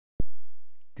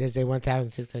Thursday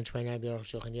 1629 Arukh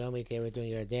HaShulchan Yomi. Today we're doing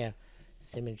your day.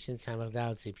 Siman Shin Samach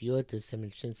Dal Sif Yud to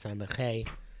Siman Shin Samach Hey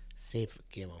Sif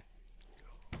Gimel.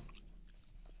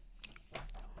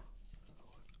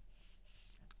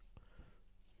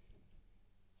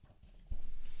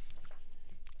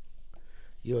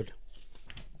 Yud.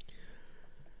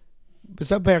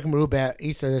 Beside Barak Merubah,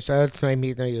 Isa, the Sharat Tnai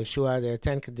Meet no Yeshua, there are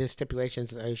 10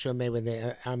 stipulations Yeshua made when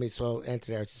the army soul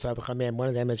entered Eretz Yisrael. One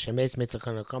of them is Shemes Mitzvah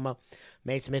Konokoma.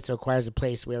 Meis Mitzvah requires a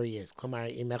place where he is.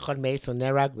 Klomar, Imechad Meis or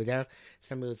Nerag, if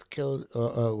somebody was killed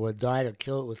or died or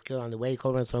killed, was killed on the way,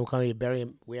 Kovan, so you bury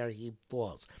him where he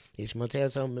falls.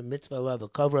 Yishmoteo, so mitzvah love, a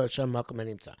cover, Shem Makom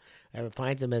Animtza. Ever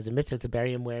finds him as a mitzvah to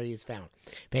bury him where he is found.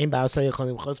 Pain Bao, so you call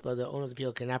him Chospa, the owner of the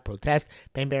field cannot protest.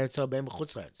 Pain Beretz, so Ben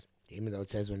Chutzlarts. Even though it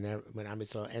says when Am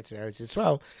Yisrael entered Eretz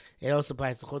Yisrael, it also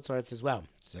applies to Chutzlarts as well.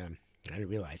 So I didn't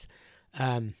realize.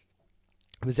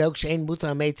 This is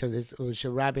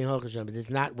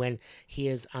not when he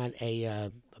is on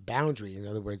a boundary. In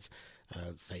other words,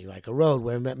 say like a road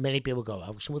where many people go.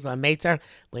 When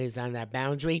he's on that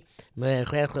boundary, we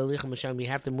have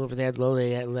to move there so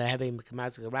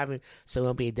it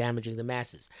won't be damaging the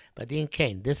masses. But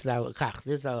this is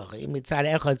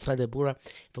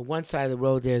for one side of the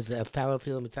road there's a fallow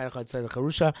field, and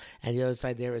the other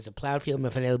side there is a plowed field.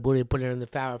 Put it in the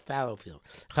fallow field.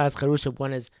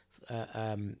 One is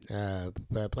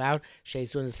plowed.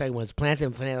 Sheisun, the second one is planted,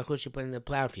 and Fanel put in the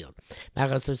plowed field.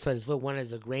 One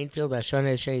is a grain field,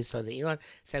 Bashana Sheisun, the Elon.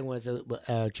 Second one is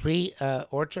a tree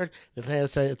orchard, and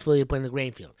Fanel you put in the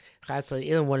grain field.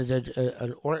 One is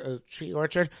a tree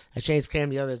orchard, a Shei's Cam,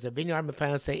 the other is a vineyard, and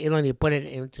Fanel Elon, you put it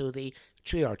into the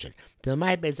tree orchard. To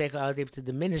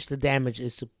diminish the damage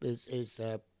is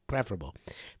preferable.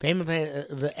 The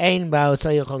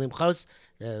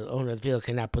owner of the field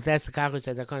cannot protest. The Kachu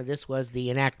said this was the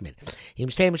enactment.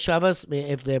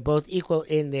 If they're both equal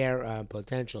in their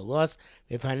potential loss,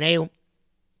 if Haneu,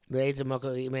 the aids of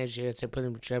Moko, put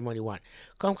in whichever one you want.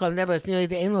 Nevertheless, nearly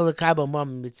the Ain't the Cabo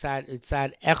Mom, it's sad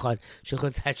Echad, she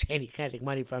can't take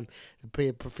money from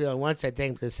the field on one side, take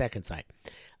him to the second side.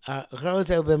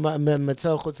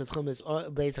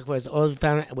 Basic is all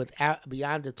found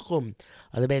beyond the tchum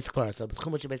of the basic forest. So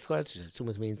tchum, which is basic forest,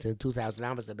 which means in 2,000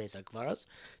 amas the basic forest.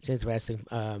 It's an interesting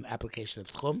application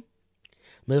of tchum.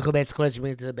 Milchel basic forest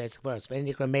means to the basic forest.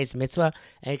 Mitzvah,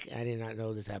 I did not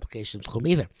know this application of tchum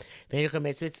either.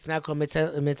 It's not called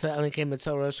mitzvah. Only came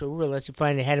mitzvah unless you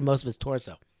find the head of most of his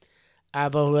torso.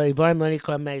 But limbs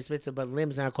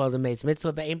not called the mace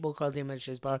mitzvah, but ain't called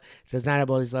the bar does not have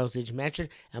all these levels each mentioned.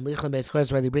 And Michel base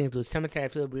course where they bring it to a cemetery, I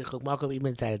feel even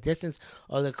inside a distance,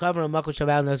 or the cover of Mako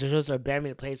Shaval Nossos or bury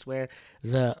in a place where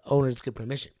the owners give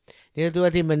permission. Neither do I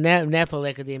think Nefel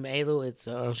Ekadim Elu, it's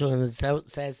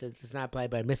says it does not apply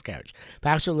by miscarriage.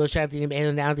 Pachshul Loshatim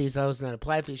Elu now these laws not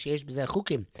apply for Sheesh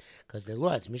Bizachukim, because they're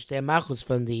laws. Mishteh Machus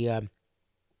from the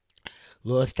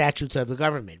law statutes of the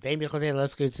government. We don't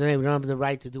have the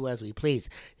right to do as we please.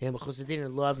 The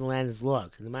law of the land is law.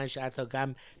 However,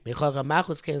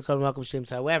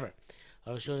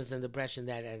 Arukh is in the impression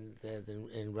that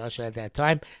in Russia at that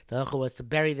time, the halacha was to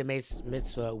bury the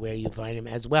mitzvah where you find him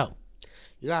as well.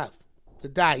 You have to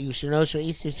die. You should know. I saw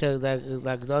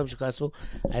Gdolim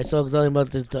about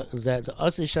the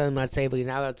Osli Shalom Matzeva. You're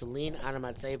not allowed to lean on a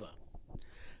Matzeva.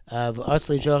 Of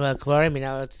Osli Jocha Kvarim, you're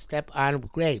not allowed to step on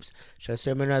graves.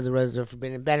 Shasir the road of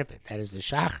forbidden benefit. That is the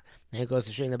Shach. Then it goes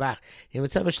to Shri in the Bach. In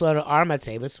Mitzvah Shlota are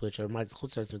Matzevas, which are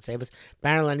Chutzarts Matzevas.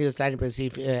 Baron Lani was starting to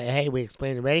perceive, hey, we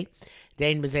explained already.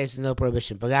 Dain Bezes is no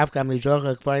prohibition. Bagav Kam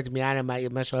Lijocha Kvarim to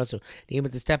Miyana Mash also.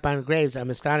 Even to step on graves, I'm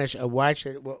astonished. Why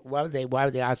would they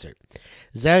answer?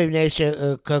 Zeri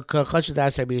Nesha Kochot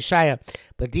Asar B'Yishaya.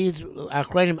 But these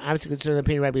Achronim obviously concerned the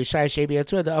opinion of Rabbi Yishaya Shebi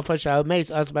Yatur, the Ofar Shal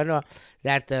Meis Osbano,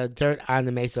 that the dirt on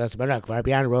the Meis Osbano. Kvar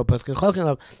B'Yan Ro Poskin Cholkin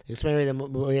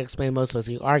we explain most of us,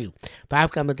 you argue.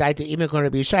 Bagav Kam L'Dai to even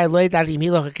Rabbi Yishaya Loi Dati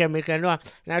Milo HaKever Mikra Noah.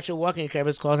 Not sure walking Kever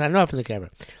is called Hanoah from the Kever.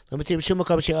 Let me see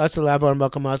Shumakom She also Lavor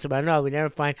Mokom Osbano. We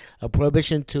never find a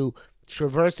prohibition to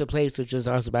traverse the place which is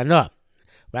Osbano.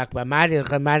 Only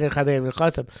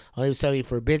if somebody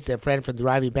forbids their friend from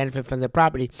deriving benefit from the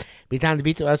property,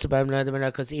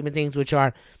 because even things which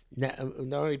are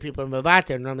normally people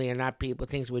normally are not people,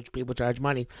 things which people charge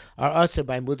money, are also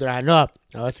by Mudra Hanoah,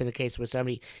 also in the case where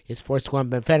somebody is forced to go on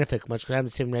benefit, much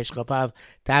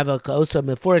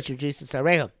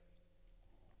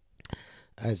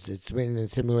as it's written in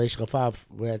Simulation Chafav,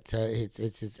 where it's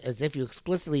as if you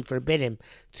explicitly forbid him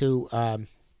to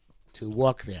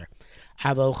walk there.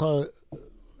 But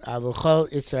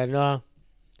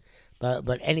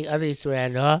any other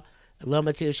Yisrael, Lo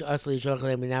Matzil Asli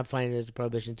Jochel, we now find there's a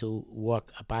prohibition to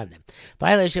walk upon them.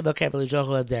 Violation of Kever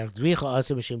Jochel, there Dricha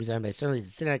also Mishum Bizarre, certainly to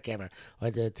sit on a Kever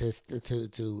or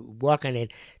to walk on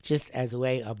it just as a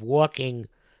way of walking.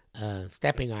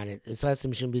 Stepping on it, it's also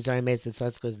Mishum Bizarre Mace, it's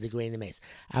also because of the grain in the mace.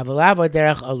 Avalav or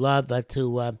Derech Allah, but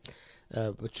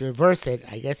to reverse it,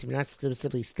 I guess if you're not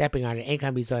specifically stepping on it, ain't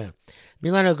gonna be Zion.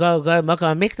 Milano go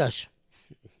Makam Mikdash.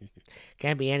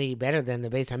 Can't be any better than the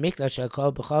base Hamikdash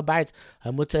called B'chol Bites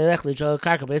Hamutalech L'Jol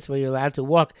Karkabis, where you're allowed to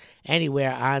walk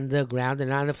anywhere on the ground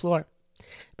and on the floor.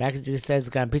 Back as it says,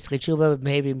 Gam Piskei Tshuva,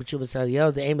 maybe Tshuva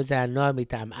Saliyot, the aim is Noah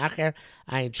Mitam Acher,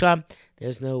 Ayin Sham.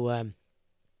 There's no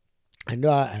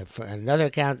for another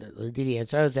account, Didi and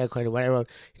Sarah, according to what I wrote,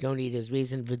 you don't need his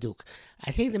reason, Viduk. I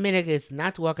think the minhag is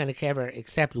not to walk on a kever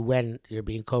except when you're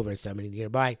being covered somebody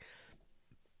nearby,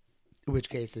 in which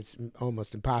case it's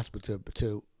almost impossible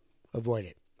to avoid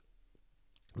it.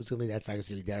 Assuming that's not going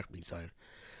to be Derek B'Yisrael.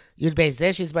 Yud Beis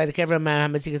Zeshis by the kever of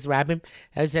Hamasikas Rabbim.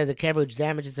 That said, the kever which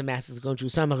damages the masses going through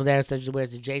some of there, such as where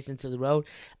it's adjacent to the road.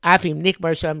 Afim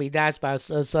Nikbar Sham Midas,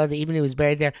 so that even he was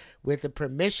buried there with the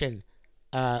permission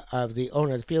of the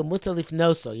owner of the field. Mutalif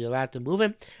Noso, you're allowed to move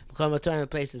him. Become a turn in the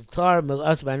place is Tor,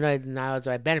 also by Noid, now do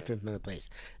I benefit from the place.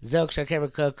 Zok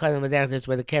Shakever Kodam Derech, that's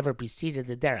where the kever preceded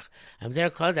the Derech. I'm there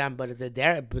Kodam, but the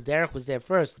Derech was there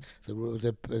first.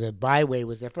 The byway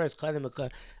was there first. Kodam,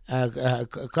 there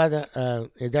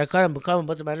Kodam, become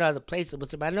Mutabanoah, the place of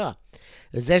Mutabanoah.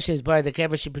 The Zesh is by the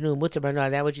kever Shipinu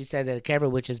Mutabanoah, that which he said that the kever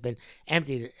which has been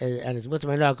emptied and is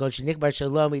Mutabanoah, goes Shinikbar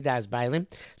Shalom Midas Bailim,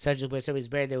 such as where somebody's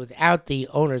buried there without the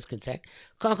owner's consent.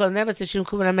 Never to shum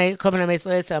on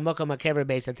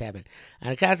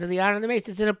account of the honor of the mace,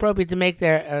 it's inappropriate to make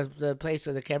the place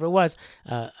where the kever was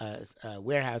a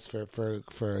warehouse for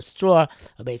straw,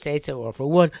 a base eitza, or for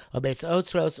wood, or base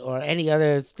otzros, or any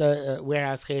other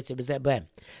warehouse. Here it seems to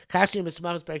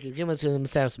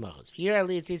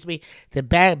me the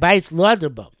bais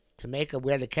lauderbo, to make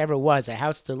where the kever was a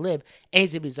house to live,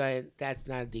 that's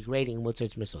not a degrading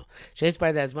mutzer's missile. She's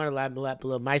by that as one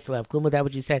below myself. That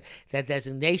what you said, that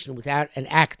designation without an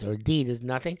act or deed is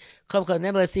nothing. Keep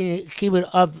it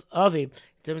of him.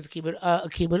 Keep it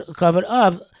covered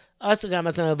of. Also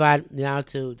now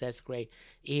to desecrate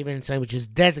even something which is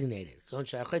designated.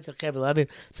 Such as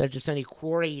somebody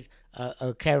quarried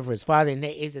a kever for his father, and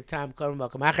is a time and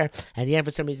the end for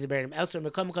some reason to bury him elsewhere.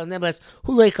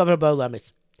 Who lay cover about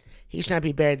lamis? He should not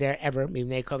be buried there ever, even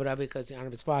they covered up because the honor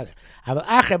of his father.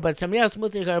 But somebody else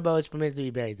is permitted to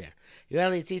be buried there.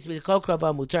 Usually it seems to be the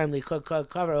Kokrava Mutarm,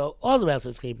 cover all the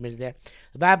relatives can be permitted there.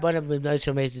 The Bab one of them knows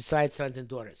from his side sons and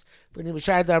daughters. But the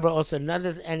Mishar Darba also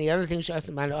any other thing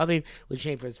Shasman Aviv which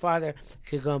came for his father.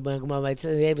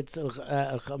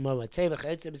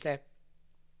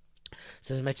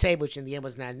 So the Matzeh, which in the end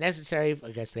was not necessary,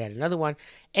 I guess they had another one.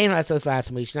 Ain't Lasos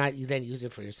last, you should not then use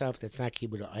it for yourself. That's not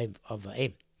kibbud of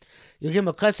aim. You give him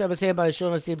a custom of saying by the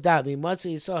Shulchan Steve Dab. You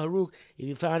saw Arukh, if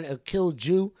you found a killed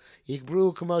Jew, you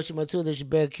brew commotion matzu, they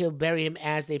should bury him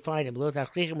as they find him.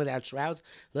 Without shrouds.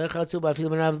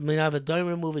 Don't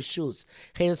remove his shoes.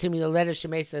 Send me the letter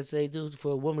Shemesh as they do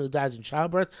for a woman who dies in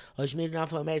childbirth, or Shmir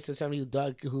Nafal Meis for somebody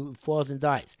who falls and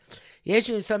dies.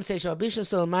 Yeshu, some say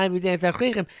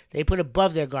they put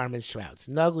above their garments shrouds.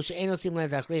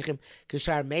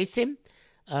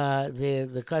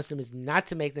 The custom is not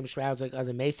to make them shrouds like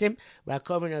other mason. You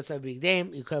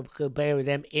could bury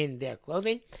them in their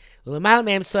clothing. And on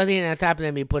top of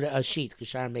them you put a sheet,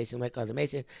 kishar mason like other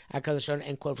mason. End quote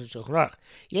from Shulchan Aruch.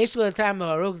 Yeshu time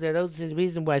Arukh, those is the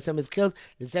reason why someone is killed.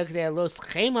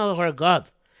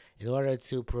 In order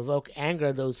to provoke anger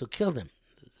of those who killed him.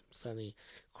 Suddenly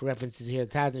references here,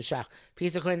 Taz Shach.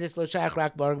 Peace according to this Lo Shach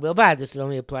Rak Baruch Bilbad. This would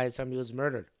only apply to somebody who was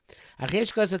murdered.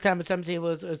 Something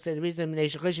was the reason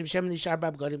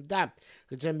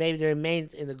maybe there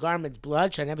remained in the garment's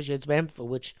blood, for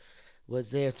which was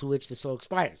there through which the soul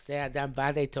expires. They had done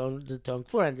bad the tongue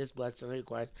for, and this blood certainly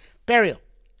requires burial.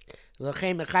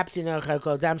 Therefore,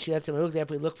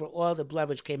 we look for all the blood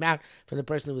which came out from the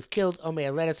person who was killed, or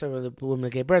the woman who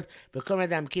gave birth. But bury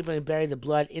the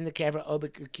blood in the kever,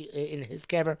 in his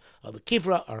kever, or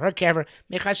kifra, or her kever.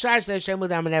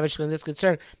 In this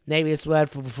concern, maybe it's blood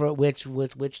for which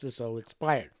the soul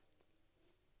expired.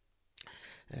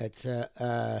 That's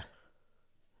the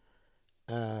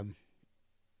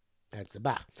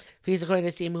Bach. If he's according to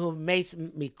this team who makes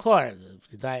mikor,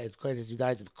 it's according to this who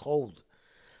dies of cold.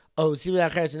 Oh, see,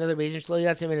 there's another reason.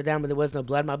 Down, but there was no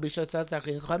blood. You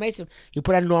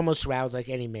put on normal shrouds like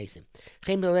any mason.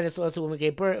 Also, when we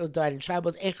gave birth, died in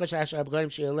childbirth. It's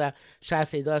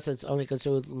only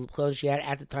concerned with clothes she had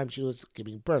at the time she was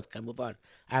giving birth. Can move on,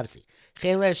 obviously.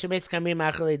 And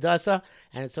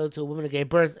so to a woman who gave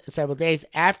birth several days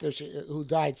after who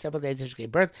died several days after she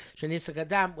gave birth,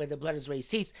 where the blood is already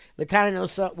ceased.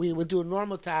 We would do a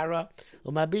normal tara.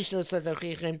 Put on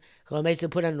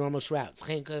normal shrouds.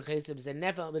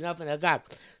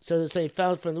 So he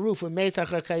fell from the roof and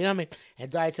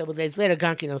died several days later.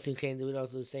 Gankin came. They would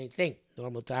also do the same thing.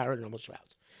 Normal tara, normal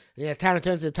shrouds. The Tara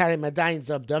turns to Tara Madain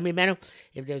Zab Dummy Menu.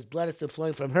 If there's blood still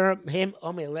flowing from him,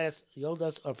 Omi let us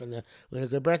Yoldas, or from the when a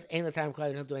good birth, ain't the time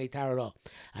cloud, don't do any Tara at all.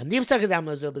 And the Sakadam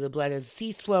Lazub, but the blood has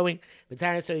ceased flowing. The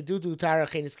Tara, so you do Tara,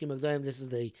 Cheniskim Magdoim. This is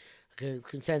the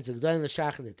consensus of Gdoim, the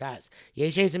Shach, and the Taz.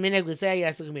 Yeshes a Minig, we say,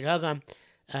 Yasuk Min Hagam.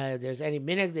 There's any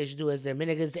minig they should do as their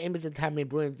minig is the aim is the Tamei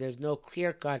Bruim. There's no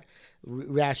clear cut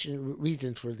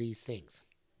reason for these things.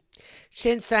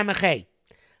 Shin Samachay.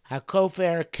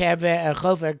 Chofer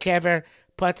kever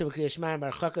pater b'kriyas shema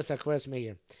barchakas akvaras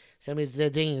meir. Some is the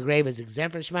digging a grave is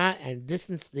exempt from Shema and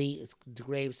distance the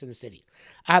graves in the city.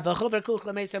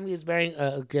 Somebody is burying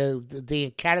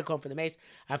the catacomb for the mace.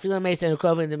 I feel a mace and a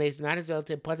crov in the mace not as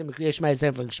relative. Pater b'kriyas shema is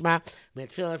exempt from Shema.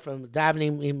 Tefillin from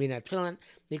davening in not tefillin.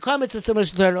 The comments are similar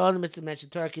to Torah. All the mitzvahs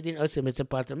mentioned Torah kedin also mitzvah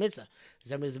pater mitzvah.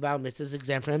 Some is about mitzvahs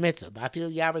exempt from a mitzvah. But I feel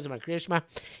yavers my kriyas shema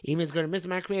even is going to mitzvah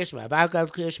my kriyas shema. About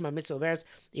God's kriyas shema mitzvah verse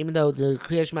even though the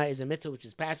kriyas shema is a mitzvah which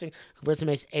is passing. Kavursa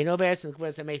mace ain't no verse and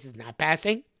kavursa mace is not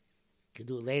passing. You can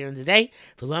do it later in the day.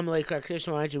 Then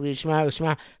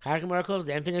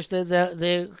finish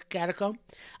the catacomb.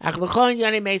 We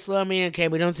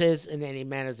don't say this in any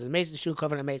manner. The mace, the shoe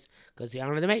cover the mace because the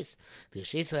honor of the mace.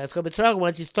 Once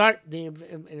you start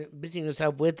busying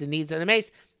yourself with the needs of the mace,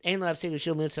 you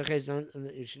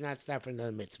should not stop for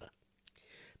another mitzvah.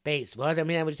 Base. What I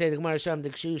mean, I would say the Gemara Sham the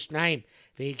Kshu Shnaim,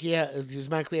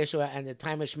 Zman Kriya Shua, and the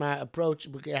time of Shema approach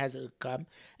has come.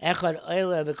 Echad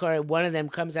Oila Vikora, one of them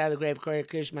comes out of the grave. Kriya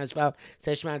Krishma spell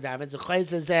says Shema David. The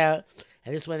Chayz is there,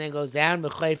 and this one then goes down.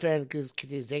 V'Chayfer and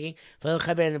continues digging.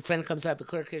 V'Chaber and the friend comes up.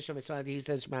 Kriya Krishma spell. He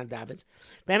says Shema David.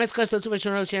 Bemis Kosto Tu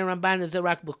V'Shon Shem Ramban is the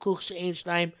Rak B'Kuch Shein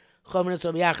Shnaim.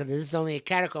 This is only a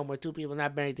catacomb where two people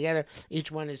not buried together.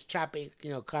 Each one is chopping,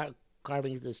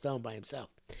 carving the stone by himself.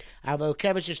 But a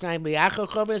kever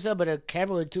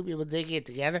with two people digging it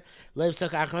together, neither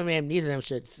of them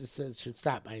should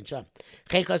stop. Right,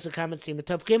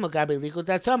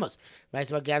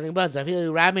 it's about gathering buds. I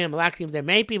feel there are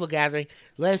many people gathering.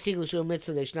 They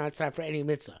should not stop for any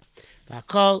mitzvah.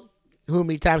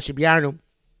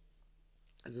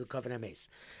 This is a covenant mace.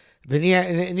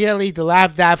 Nearly the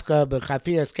lav davka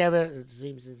b'chafiras kever. It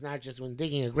seems it's not just when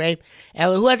digging a grave.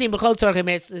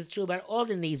 It's true about all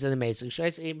the needs of the mason.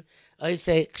 I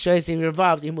say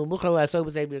involved.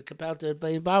 You're compelled to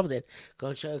be involved in it.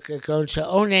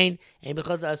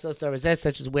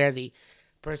 Such as where the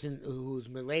person who's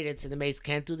related to the mace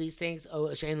can't do these things. There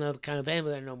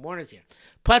are no mourners here.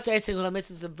 The person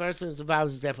who's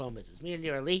involved is therefore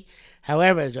mitzvahs.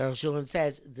 However, as Arukh HaShulchan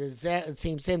says, it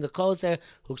seems to him the code says,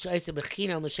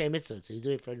 so you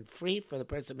do it for free for the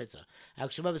person mitzvah.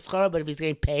 But if he's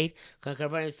getting paid,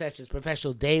 such as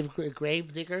professional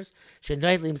grave diggers, and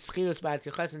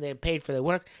they're paid for their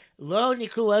work,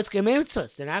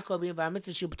 they're not called being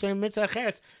mitzvah.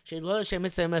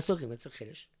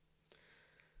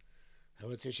 I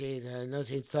would say no,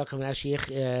 it's talking about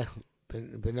Mashiach,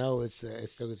 but no, it's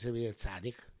still going to be a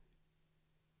tzaddik.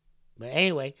 But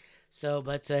anyway,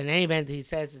 but in any event, he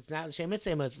says it's not Shem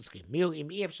Mitzvah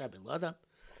Muslim.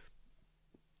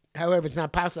 However, it's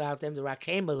not possible out them to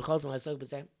rakim, but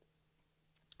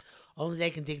only they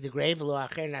can dig the grave,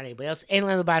 not anybody else.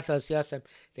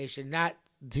 They should not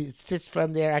desist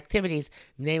from their activities.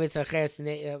 Name it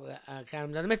count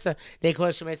another mitzvah. They call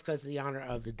it Shemitz because of the honor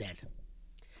of the dead.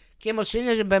 Distance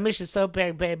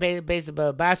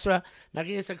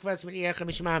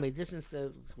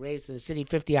the race in the city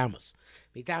 50 amos.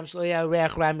 So there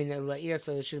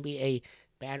shouldn't be a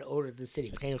bad odor to the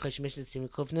city.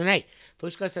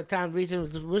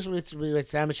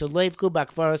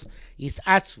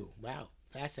 Wow,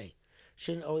 fascinating.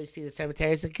 Shouldn't always see the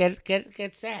cemeteries and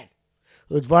get sad.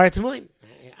 Those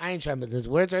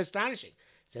words are astonishing. It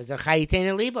says a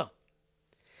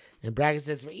and bracket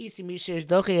says, eventually, if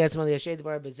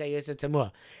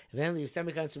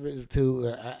somebody comes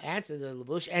to answer the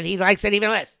Labush, and he likes it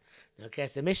even less. Okay,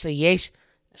 so Mishnah Yesh,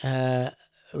 there's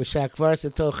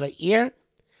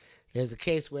a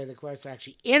case where the Kvaras are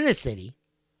actually in the city.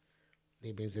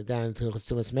 He brings it down to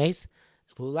Tumas Mace.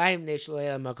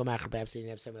 Perhaps he didn't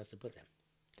have somewhere else to put them.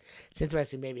 It's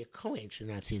interesting, maybe a Kohen should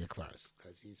not see the Kvaras,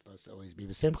 because he's supposed to always be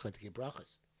with Simcha to give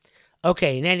brachas.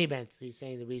 Okay, in any event, he's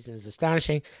saying the reason is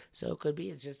astonishing, so it could be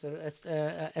it's just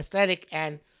a aesthetic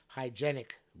and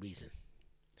hygienic reason.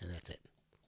 And that's it.